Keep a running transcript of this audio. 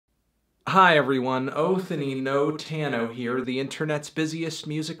Hi everyone, Othany No Tano here, the internet's busiest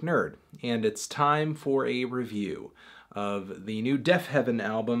music nerd, and it's time for a review of the new Deafheaven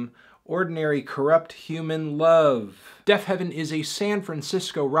album, Ordinary Corrupt Human Love. Deafheaven is a San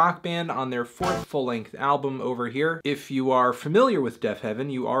Francisco rock band on their fourth full-length album over here. If you are familiar with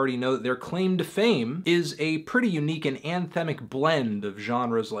Deafheaven, you already know that their claim to fame is a pretty unique and anthemic blend of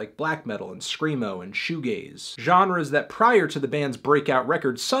genres like black metal and screamo and shoegaze. Genres that prior to the band's breakout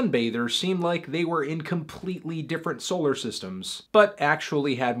record Sunbather seemed like they were in completely different solar systems, but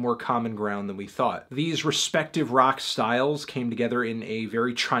actually had more common ground than we thought. These respective rock styles came together in a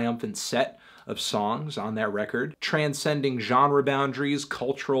very triumphant set of songs on that record, transcending genre boundaries,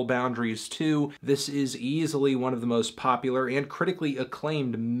 cultural boundaries too. This is easily one of the most popular and critically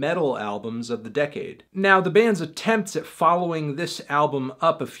acclaimed metal albums of the decade. Now, the band's attempts at following this album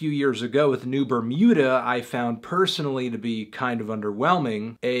up a few years ago with New Bermuda I found personally to be kind of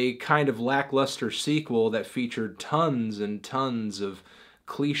underwhelming, a kind of lackluster sequel that featured tons and tons of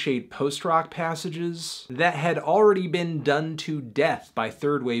cliched post-rock passages that had already been done to death by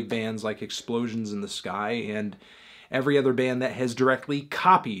third-wave bands like Explosions in the Sky and every other band that has directly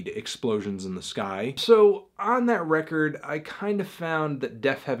copied Explosions in the Sky. So on that record, I kind of found that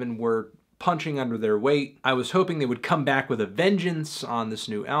Deafheaven were punching under their weight. I was hoping they would come back with a vengeance on this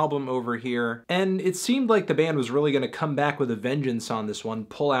new album over here, and it seemed like the band was really going to come back with a vengeance on this one,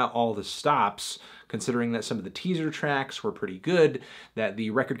 pull out all the stops, considering that some of the teaser tracks were pretty good, that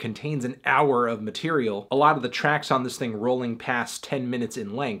the record contains an hour of material, a lot of the tracks on this thing rolling past 10 minutes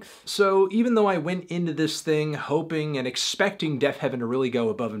in length. So even though I went into this thing hoping and expecting Deafheaven to really go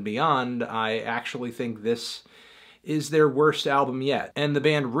above and beyond, I actually think this is their worst album yet. And the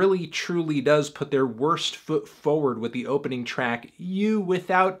band really truly does put their worst foot forward with the opening track, You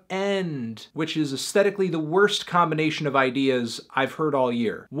Without End, which is aesthetically the worst combination of ideas I've heard all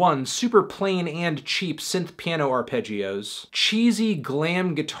year. One, super plain and cheap synth piano arpeggios, cheesy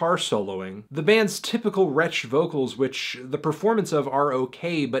glam guitar soloing, the band's typical wretched vocals, which the performance of are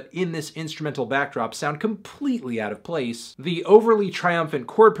okay, but in this instrumental backdrop sound completely out of place, the overly triumphant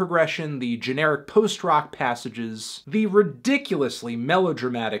chord progression, the generic post-rock passages, the ridiculously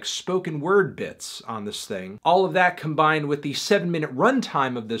melodramatic spoken word bits on this thing. All of that combined with the 7-minute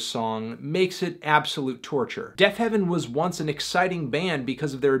runtime of this song makes it absolute torture. Deafheaven was once an exciting band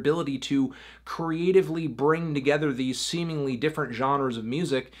because of their ability to creatively bring together these seemingly different genres of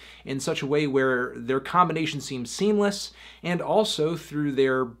music in such a way where their combination seems seamless, and also through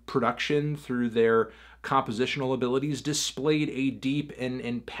their production, through their compositional abilities, displayed a deep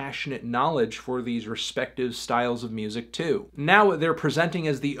and passionate knowledge for these respective styles of music too. Now what they're presenting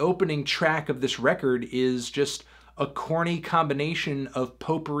as the opening track of this record is just a corny combination of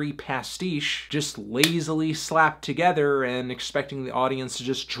potpourri pastiche, just lazily slapped together and expecting the audience to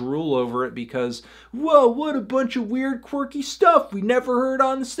just drool over it because, whoa, what a bunch of weird, quirky stuff we never heard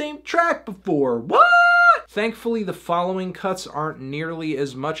on the same track before. What? Thankfully, the following cuts aren't nearly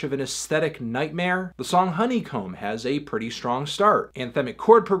as much of an aesthetic nightmare. The song Honeycomb has a pretty strong start. Anthemic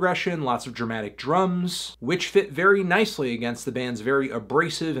chord progression, lots of dramatic drums, which fit very nicely against the band's very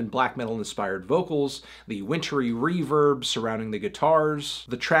abrasive and black metal-inspired vocals, the wintry reverb surrounding the guitars.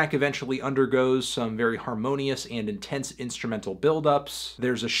 The track eventually undergoes some very harmonious and intense instrumental build-ups.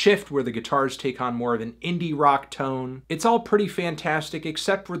 There's a shift where the guitars take on more of an indie rock tone. It's all pretty fantastic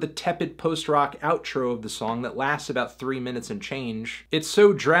except for the tepid post-rock outro of the song that lasts about 3 minutes and change. It's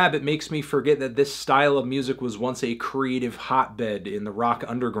so drab it makes me forget that this style of music was once a creative hotbed in the rock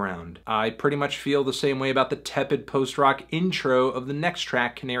underground. I pretty much feel the same way about the tepid post-rock intro of the next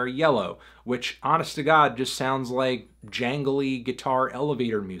track, Canary Yellow, which, honest to God, just sounds like jangly guitar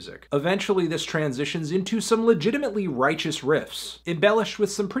elevator music. Eventually, this transitions into some legitimately righteous riffs, embellished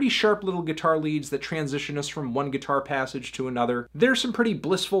with some pretty sharp little guitar leads that transition us from one guitar passage to another. There's some pretty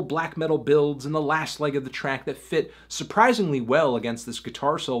blissful black metal builds in the last leg of the track that fit surprisingly well against this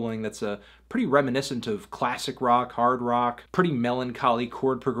guitar soloing that's pretty reminiscent of classic rock, hard rock, pretty melancholy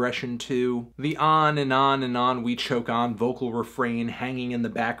chord progression too. The on and on and on we choke on vocal refrain hanging in the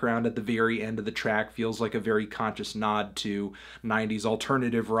background at the very end of the track feels like a very conscious nod to 90s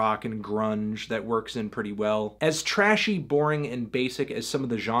alternative rock and grunge that works in pretty well. As trashy, boring, and basic as some of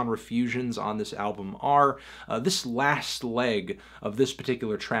the genre fusions on this album are, this last leg of this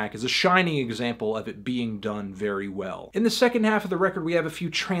particular track is a shining example of it being done very well. In the second half of the record, we have a few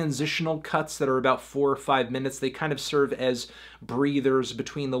transitional cuts that are about 4 or 5 minutes. They kind of serve as breathers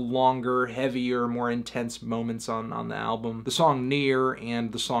between the longer, heavier, more intense moments on the album. The song Near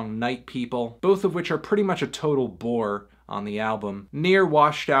and the song Night People, both of which are pretty much a total bore on the album. Near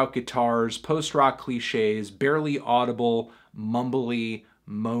washed out guitars, post-rock cliches, barely audible, mumbly,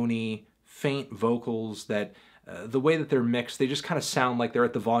 moany, faint vocals that the way that they're mixed, they just kind of sound like they're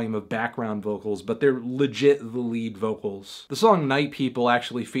at the volume of background vocals, but they're legit the lead vocals. The song Night People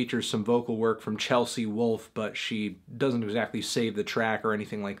actually features some vocal work from Chelsea Wolfe, but she doesn't exactly save the track or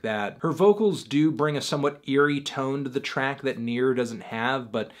anything like that. Her vocals do bring a somewhat eerie tone to the track that Near doesn't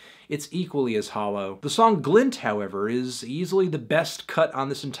have, but it's equally as hollow. The song Glint, however, is easily the best cut on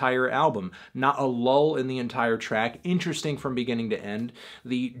this entire album. Not a lull in the entire track, interesting from beginning to end.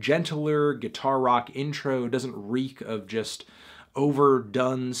 The gentler guitar rock intro doesn't reek of just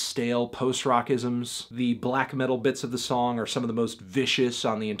overdone, stale post-rockisms. The black metal bits of the song are some of the most vicious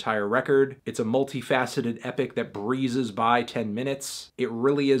on the entire record. It's a multifaceted epic that breezes by 10 minutes. It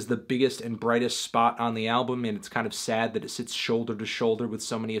really is the biggest and brightest spot on the album, and it's kind of sad that it sits shoulder to shoulder with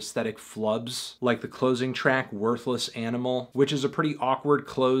so many aesthetic flubs, like the closing track, Worthless Animal, which is a pretty awkward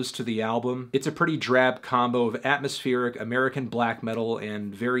close to the album. It's a pretty drab combo of atmospheric American black metal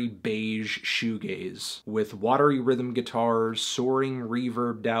and very beige shoegaze, with watery rhythm guitars, soaring,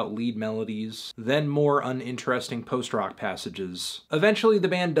 reverbed out lead melodies, then more uninteresting post-rock passages. Eventually, the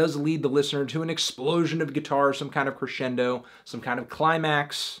band does lead the listener to an explosion of guitar, some kind of crescendo, some kind of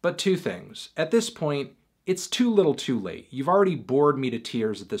climax. But two things. At this point, it's too little too late. You've already bored me to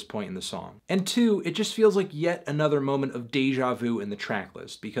tears at this point in the song. And two, it just feels like yet another moment of deja vu in the track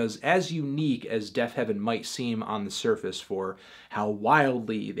list, because as unique as Deafheaven might seem on the surface for how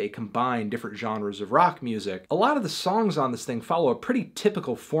wildly they combine different genres of rock music, a lot of the songs on this thing follow a pretty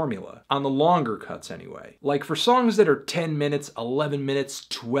typical formula, on the longer cuts anyway. Like for songs that are 10 minutes, 11 minutes,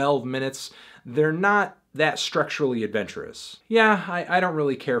 12 minutes, they're not that structurally adventurous. Yeah, I don't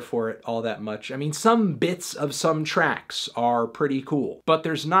really care for it all that much. I mean, some bits of some tracks are pretty cool, but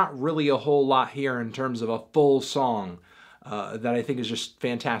there's not really a whole lot here in terms of a full song that I think is just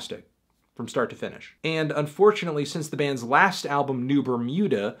fantastic from start to finish. And unfortunately, since the band's last album, New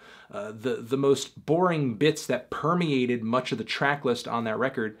Bermuda, the most boring bits that permeated much of the track list on that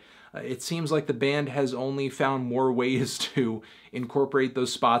record, it seems like the band has only found more ways to incorporate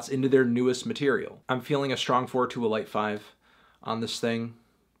those spots into their newest material. I'm feeling a strong 4 to a light 5 on this thing.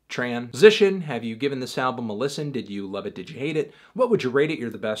 Transition, have you given this album a listen? Did you love it? Did you hate it? What would you rate it? You're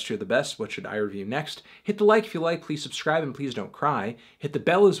the best, you're the best. What should I review next? Hit the like if you like, please subscribe, and please don't cry. Hit the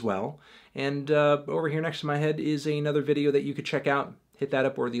bell as well. And over here next to my head is another video that you could check out. Hit that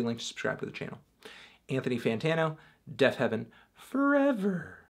up or the link to subscribe to the channel. Anthony Fantano, Deafheaven, forever.